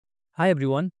Hi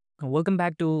everyone, welcome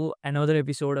back to another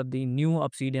episode of the new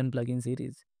Obsidian plugin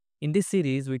series. In this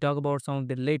series, we talk about some of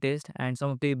the latest and some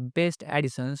of the best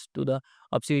additions to the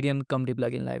Obsidian community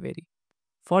plugin library.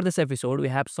 For this episode, we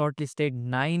have shortlisted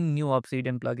 9 new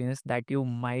Obsidian plugins that you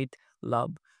might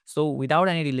love. So without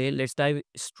any delay, let's dive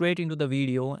straight into the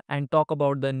video and talk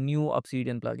about the new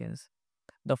Obsidian plugins.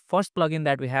 The first plugin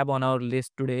that we have on our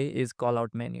list today is Callout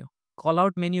Menu.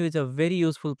 Callout Menu is a very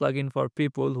useful plugin for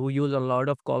people who use a lot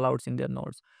of callouts in their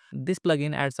nodes. This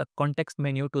plugin adds a context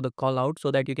menu to the callout so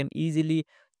that you can easily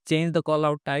change the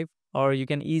callout type, or you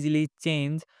can easily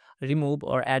change, remove,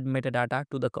 or add metadata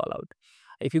to the callout.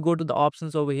 If you go to the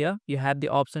options over here, you have the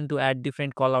option to add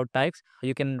different callout types.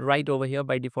 You can write over here.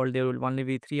 By default there will only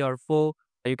be 3 or 4.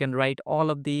 You can write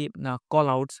all of the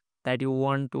callouts that you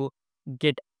want to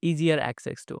get easier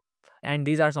access to, and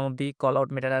these are some of the callout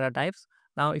metadata types.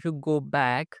 Now if you go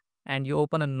back and you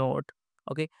open a node,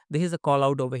 okay, this is a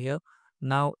callout over here.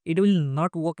 Now it will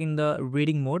not work in the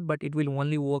reading mode, but it will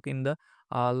only work in the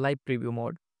live preview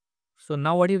mode. So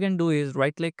now what you can do is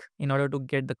right click in order to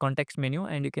get the context menu,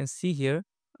 and you can see here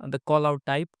the callout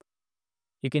type.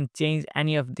 You can change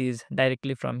any of these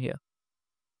directly from here.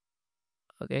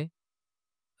 Okay,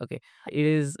 it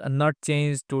is not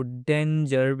changed to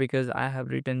danger because I have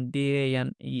written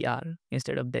DANER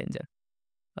instead of danger.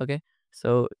 Okay,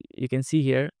 so you can see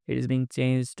here it is being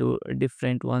changed to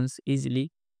different ones easily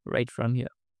right from here,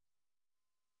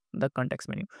 the context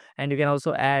menu. And you can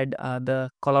also add the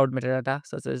callout metadata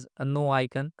such as a no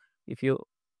icon. If you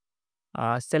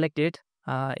select it,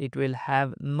 it will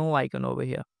have no icon over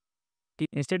here.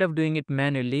 Instead of doing it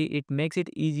manually, it makes it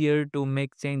easier to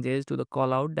make changes to the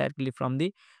callout directly from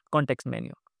the context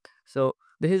menu. So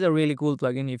this is a really cool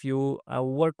plugin if you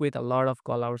work with a lot of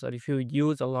callouts, or if you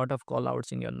use a lot of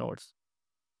callouts in your nodes.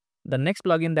 The next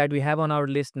plugin that we have on our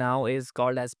list now is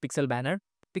called as Pixel Banner.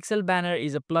 Pixel Banner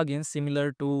is a plugin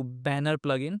similar to Banner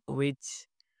plugin, which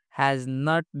has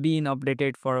not been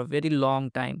updated for a very long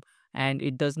time, and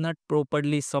it does not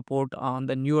properly support on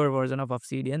the newer version of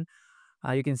Obsidian.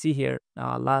 You can see here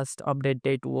last update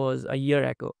date was a year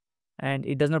ago, and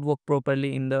it does not work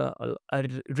properly in the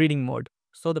reading mode.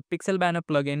 So the Pixel Banner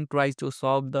plugin tries to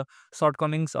solve the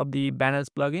shortcomings of the Banners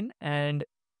plugin and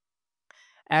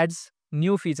adds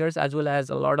new features as well as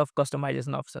a lot of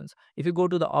customization options. If you go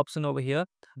to the option over here,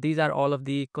 these are all of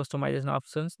the customization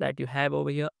options that you have over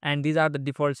here, and these are the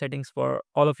default settings for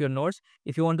all of your nodes.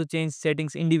 If you want to change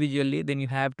settings individually, then you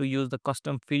have to use the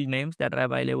custom field names that are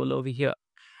available over here.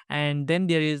 And then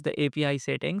there is the API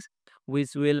settings,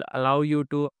 which will allow you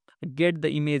to get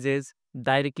the images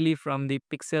directly from the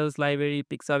Pixels library,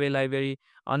 Pixabay library,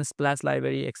 Unsplash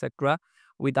library, etc.,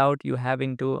 without you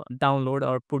having to download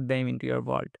or put them into your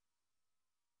vault.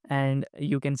 And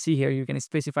you can see here, you can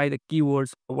specify the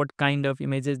keywords, what kind of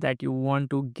images that you want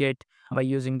to get by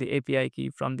using the API key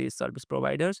from these service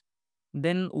providers.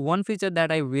 Then one feature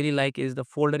that I really like is the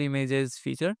folder images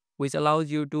feature, which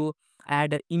allows you to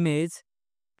add an image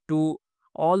to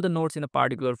all the nodes in a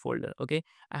particular folder. Okay,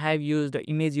 I have used the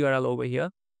image URL over here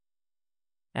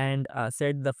and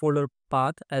set the folder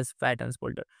path as patterns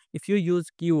folder. If you use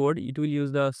keyword, it will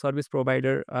use the service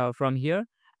provider from here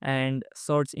and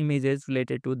search images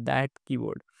related to that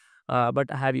keyword.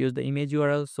 But I have used the image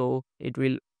URL, so it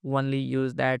will only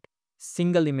use that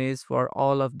single image for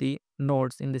all of the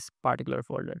nodes in this particular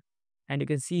folder. And you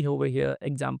can see over here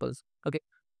examples. Okay,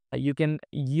 you can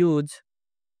use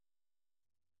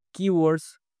keywords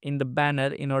in the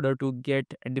banner in order to get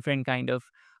a different kind of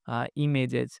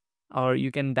images, or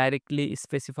you can directly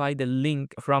specify the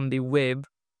link from the web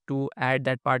to add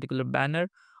that particular banner,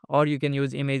 or you can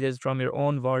use images from your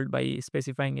own world by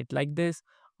specifying it like this,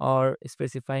 or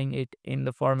specifying it in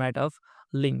the format of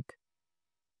link.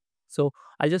 So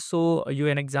I'll just show you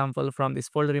an example from this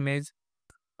folder image.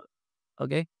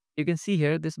 Okay, you can see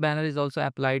here this banner is also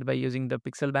applied by using the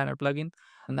Pixel Banner plugin.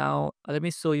 Now let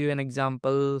me show you an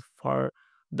example for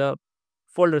the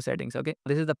folder settings. Okay,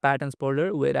 this is the patterns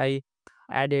folder where I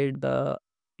added the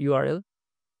URL,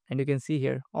 and you can see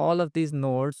here all of these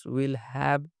nodes will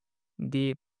have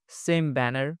the same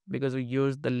banner because we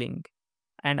used the link.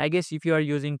 And I guess if you are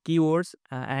using keywords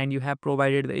and you have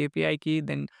provided the API key,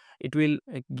 then it will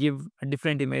give a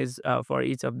different image for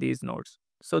each of these nodes.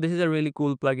 So this is a really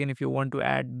cool plugin if you want to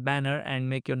add banner and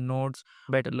make your nodes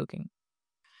better looking.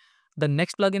 The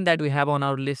next plugin that we have on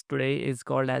our list today is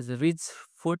called as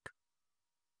Ridgefoot.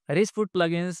 Ridgefoot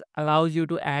plugins allows you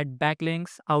to add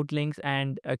backlinks, outlinks,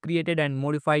 and created and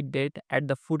modified date at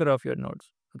the footer of your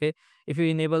nodes. Okay, if you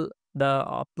enable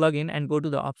the plugin and go to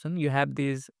the option, you have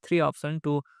these three options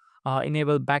to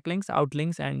enable backlinks,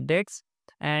 outlinks, and dates.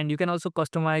 And you can also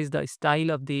customize the style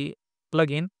of the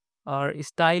plugin or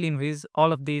style in which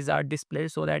all of these are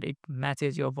displayed so that it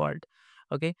matches your world.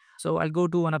 Okay, so I'll go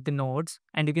to one of the nodes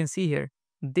and you can see here,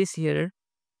 this here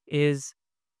is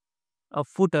a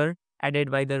footer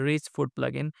added by the rich foot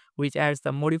plugin, which adds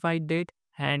the modified date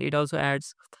and it also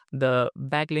adds the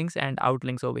backlinks and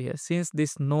outlinks over here. Since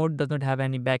this node does not have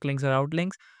any backlinks or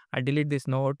outlinks, I delete this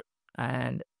node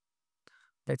and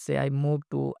let's say I move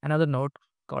to another node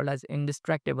called as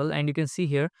indestructible, and you can see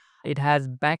here it has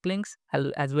backlinks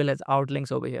as well as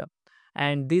outlinks over here.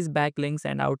 And these backlinks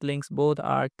and outlinks both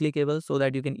are clickable so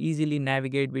that you can easily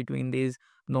navigate between these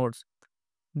nodes.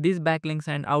 These backlinks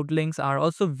and outlinks are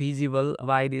also visible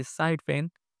by this side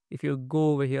pane. If you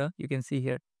go over here, you can see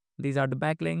here, these are the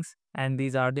backlinks and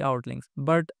these are the outlinks.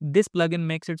 But this plugin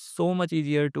makes it so much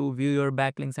easier to view your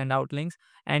backlinks and outlinks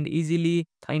and easily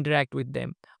interact with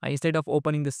them. Instead of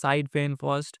opening the side pane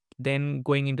first, then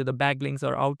going into the backlinks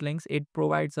or outlinks, it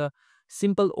provides a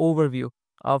simple overview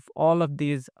of all of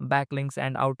these backlinks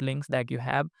and outlinks that you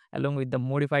have, along with the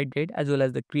modified date as well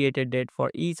as the created date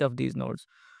for each of these nodes.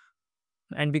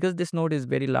 And because this node is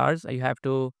very large, you have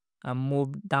to move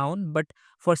down. But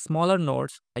for smaller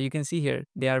nodes, you can see here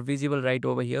they are visible right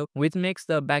over here, which makes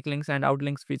the backlinks and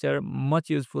outlinks feature much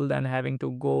useful than having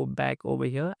to go back over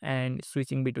here and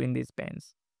switching between these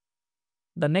panes.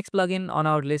 The next plugin on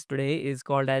our list today is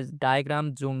called as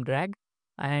Diagram Zoom Drag,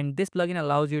 and this plugin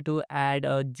allows you to add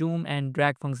a zoom and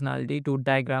drag functionality to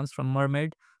diagrams from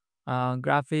Mermaid,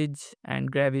 Graphics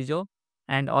and Gravizo,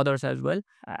 and others as well.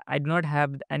 I do not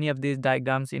have any of these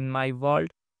diagrams in my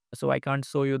vault, so I can't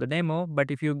show you the demo.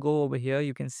 But if you go over here,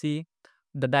 you can see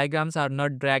the diagrams are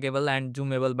not draggable and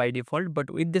zoomable by default. But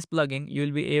with this plugin, you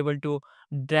will be able to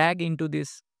drag into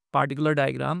this particular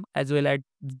diagram as well as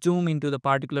zoom into the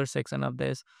particular section of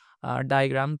this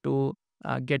diagram to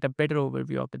get a better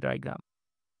overview of the diagram.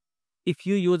 If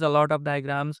you use a lot of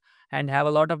diagrams and have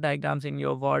a lot of diagrams in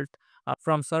your vault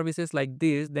from services like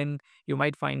this, then you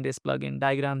might find this plugin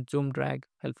Diagram Zoom Drag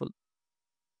helpful.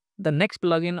 The next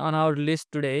plugin on our list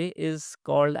today is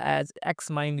called as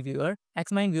Xmind Viewer.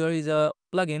 Xmind Viewer is a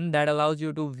plugin that allows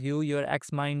you to view your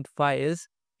Xmind files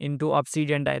into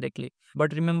Obsidian directly.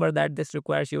 But remember that this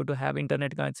requires you to have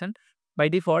internet connection. By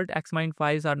default, Xmind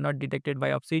files are not detected by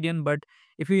Obsidian, but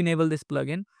if you enable this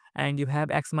plugin and you have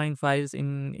Xmind files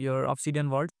in your Obsidian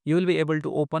vault, you will be able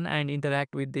to open and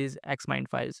interact with these Xmind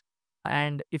files.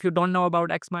 And if you don't know about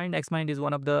Xmind, Xmind is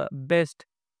one of the best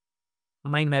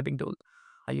mind mapping tool.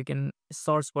 You can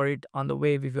source for it on the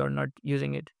web if you are not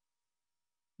using it.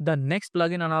 The next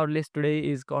plugin on our list today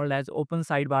is called as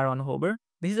OpenSidebar on Hover.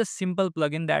 This is a simple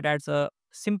plugin that adds a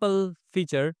simple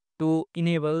feature to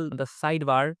enable the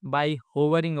sidebar by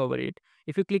hovering over it.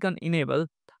 If you click on enable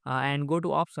and go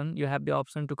to option, you have the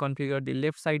option to configure the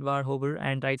left sidebar hover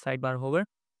and right sidebar hover.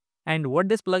 And what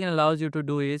this plugin allows you to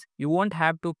do is you won't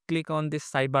have to click on this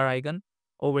sidebar icon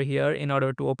over here in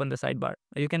order to open the sidebar.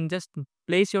 You can just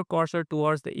place your cursor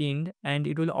towards the end and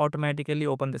it will automatically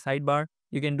open the sidebar.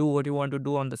 You can do what you want to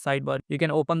do on the sidebar. You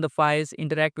can open the files,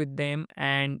 interact with them,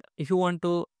 and if you want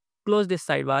to close this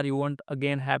sidebar, you won't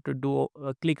again have to do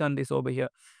click on this over here.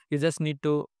 You just need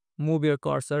to move your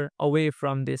cursor away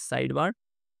from this sidebar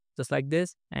just like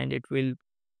this and it will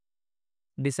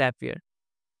disappear.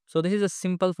 So this is a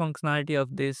simple functionality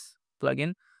of this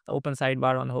plugin,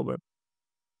 OpenSidebar on Hover.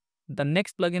 The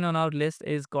next plugin on our list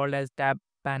is called as Tab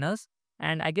Panels,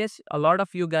 and I guess a lot of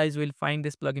you guys will find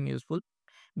this plugin useful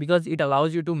because it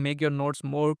allows you to make your notes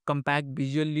more compact,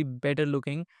 visually better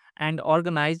looking, and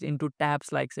organized into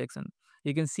tabs like section.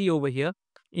 You can see over here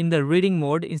in the reading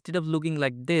mode, instead of looking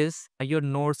like this, your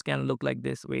notes can look like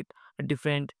this with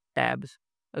different tabs.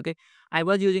 Okay, I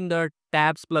was using the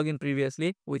tabs plugin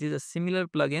previously, which is a similar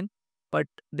plugin, but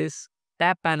this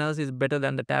tab panels is better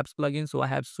than the tabs plugin, so I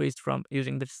have switched from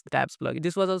using this tabs plugin.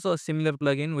 This was also a similar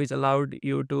plugin which allowed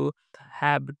you to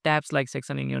have tabs like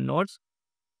section in your notes.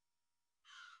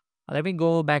 Let me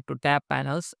go back to tab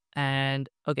panels and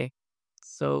okay,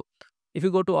 so if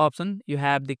you go to option, you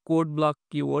have the code block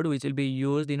keyword which will be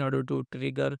used in order to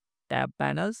trigger tab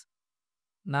panels.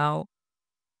 Now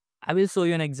I will show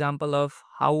you an example of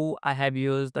how I have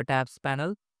used the tabs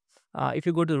panel. If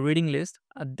you go to reading list,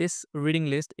 this reading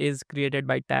list is created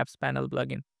by tabs panel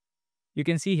plugin. You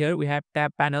can see here we have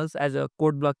tab panels as a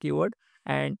code block keyword,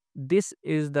 and this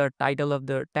is the title of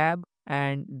the tab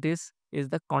and this is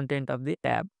the content of the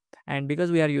tab. And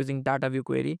because we are using data view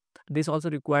query, this also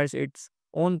requires its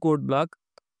own code block,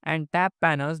 and tab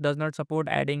panels does not support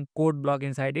adding code block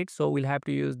inside it, so we'll have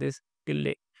to use this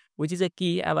tilde, which is a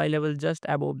key available just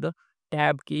above the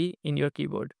tab key in your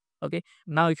keyboard. Okay,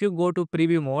 now if you go to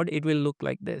preview mode, it will look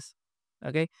like this.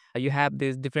 Okay, you have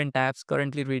these different tabs: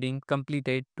 currently reading,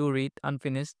 completed, to read,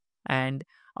 unfinished, and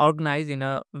organized in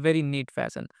a very neat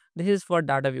fashion. This is for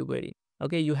data view query.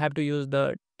 Okay, you have to use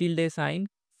the tilde sign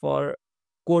for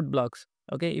code blocks.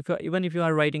 Okay, if you even if you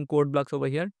are writing code blocks over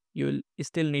here, you will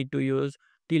still need to use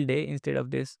tilde instead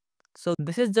of this. So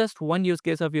this is just one use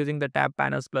case of using the tab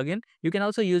panels plugin. You can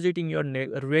also use it in your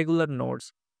regular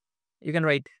nodes. You can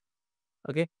write.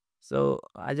 Okay, so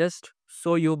I just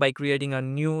show you by creating a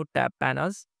new tab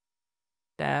panels,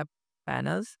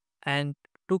 and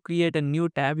to create a new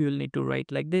tab you will need to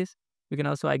write like this. You can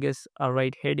also, I guess,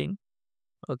 write heading.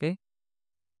 Okay,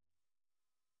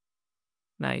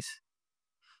 nice.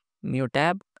 New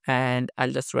tab, and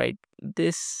I'll just write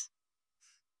this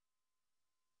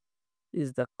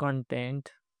is the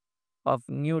content of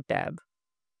new tab.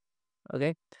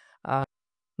 Okay, uh,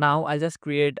 now I'll just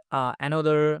create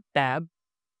another tab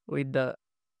with the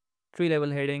tree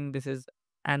level heading. This is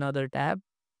another tab,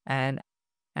 and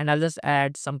I'll just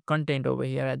add some content over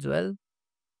here as well.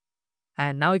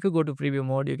 And now if you go to preview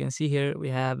mode, you can see here we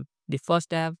have the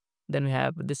first tab, then we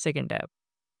have the second tab,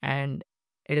 and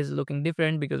it is looking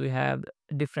different because we have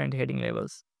different heading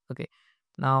labels. Okay,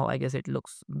 now I guess it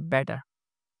looks better.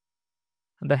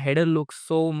 The header looks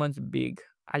so much big.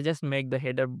 I'll just make the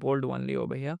header bold only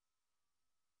over here.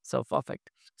 So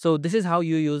perfect. So this is how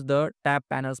you use the tab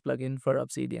panels plugin for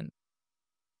Obsidian.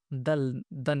 The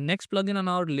next plugin on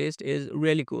our list is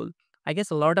really cool. I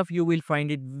guess a lot of you will find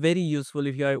it very useful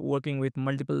if you are working with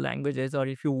multiple languages, or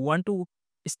if you want to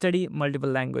study multiple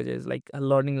languages like a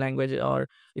learning language, or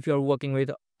if you are working with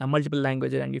multiple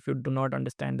languages and if you do not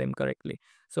understand them correctly.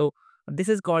 So this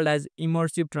is called as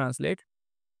Immersive Translate,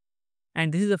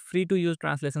 and this is a free to use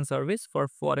translation service for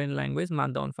foreign language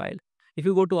markdown file. If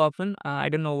you go to option, I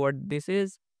don't know what this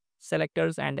is,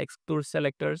 selectors and exclude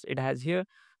selectors, it has here.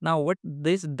 Now what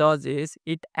this does is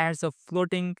it adds a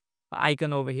floating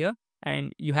icon over here,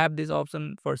 and you have this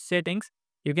option for settings.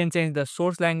 You can change the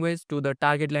source language to the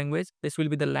target language. This will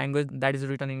be the language that is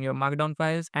written in your markdown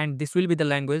files, and this will be the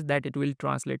language that it will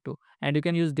translate to. And you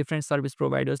can use different service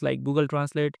providers like Google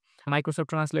Translate, Microsoft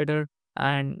Translator,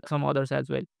 and some others as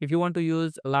well. If you want to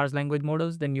use large language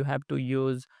models, then you have to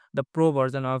use the pro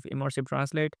version of Immersive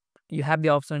Translate. You have the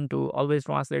option to always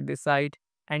translate this site,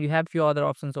 and you have few other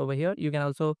options over here. You can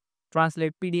also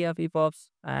translate PDF, EPUBs,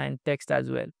 and text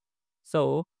as well.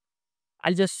 So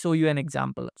I'll just show you an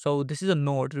example. So this is a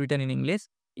note written in English.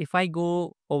 If I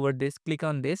go over this, click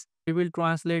on this, it will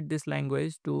translate this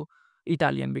language to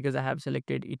Italian because I have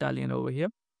selected Italian over here.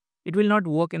 It will not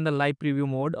work in the live preview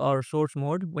mode or source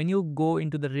mode. When you go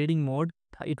into the reading mode,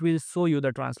 it will show you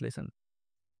the translation.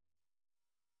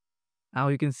 Now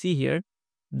you can see here,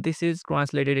 this is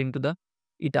translated into the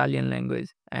Italian language,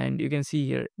 and you can see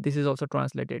here, this is also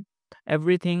translated.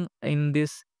 Everything in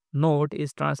this note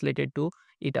is translated to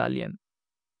Italian.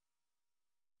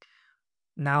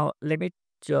 Now let me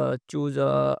choose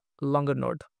a longer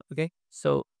note. Okay,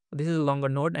 so this is a longer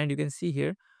note, and you can see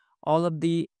here, all of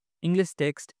the English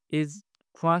text is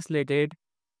translated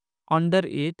under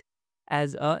it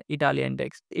as a Italian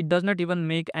text. It does not even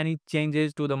make any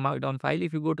changes to the markdown file.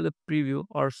 If you go to the preview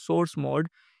or source mode,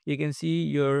 you can see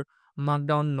your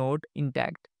markdown note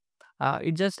intact.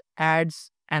 It just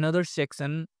adds another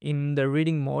section in the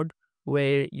reading mode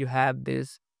where you have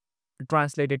this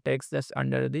translated text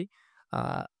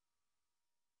uh,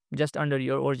 just under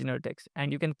your original text,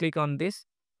 and you can click on this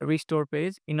restore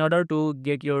page in order to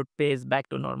get your page back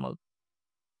to normal.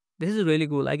 This is really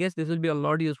cool. I guess this will be a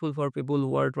lot useful for people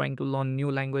who are trying to learn new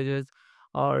languages,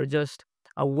 or just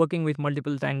working with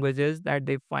multiple languages that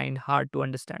they find hard to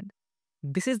understand.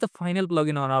 This is the final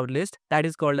plugin on our list, that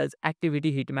is called as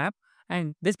Activity Heatmap.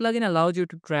 And this plugin allows you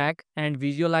to track and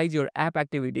visualize your app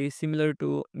activities similar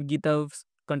to GitHub's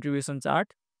contribution chart.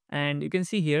 And you can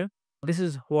see here, this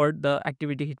is what the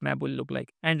activity heat map will look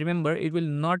like. And remember, it will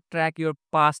not track your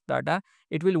past data.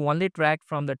 It will only track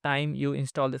from the time you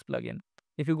install this plugin.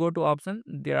 If you go to option,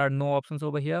 there are no options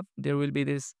over here. There will be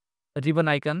this ribbon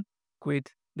icon with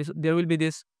this. There will be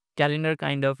this calendar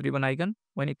kind of ribbon icon.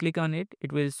 When you click on it,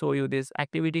 it will show you this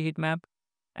activity heat map.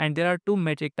 And there are two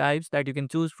metric types that you can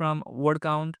choose from: word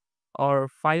count or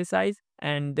file size.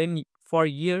 And then for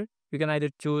year, you can either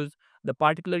choose the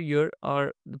particular year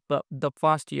or the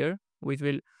past year, which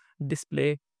will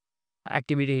display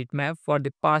activity heat map for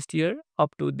the past year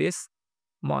up to this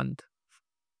month.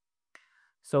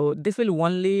 So this will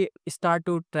only start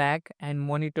to track and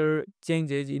monitor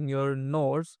changes in your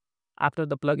nodes after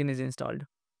the plugin is installed.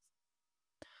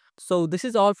 So this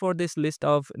is all for this list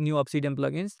of new Obsidian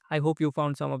plugins. I hope you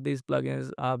found some of these plugins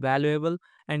valuable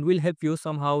and will help you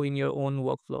somehow in your own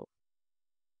workflow.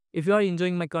 If you are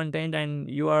enjoying my content and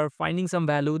you are finding some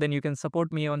value, then you can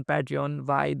support me on Patreon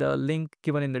via the link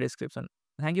given in the description.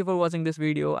 Thank you for watching this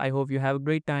video. I hope you have a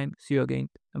great time. See you again.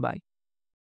 Bye.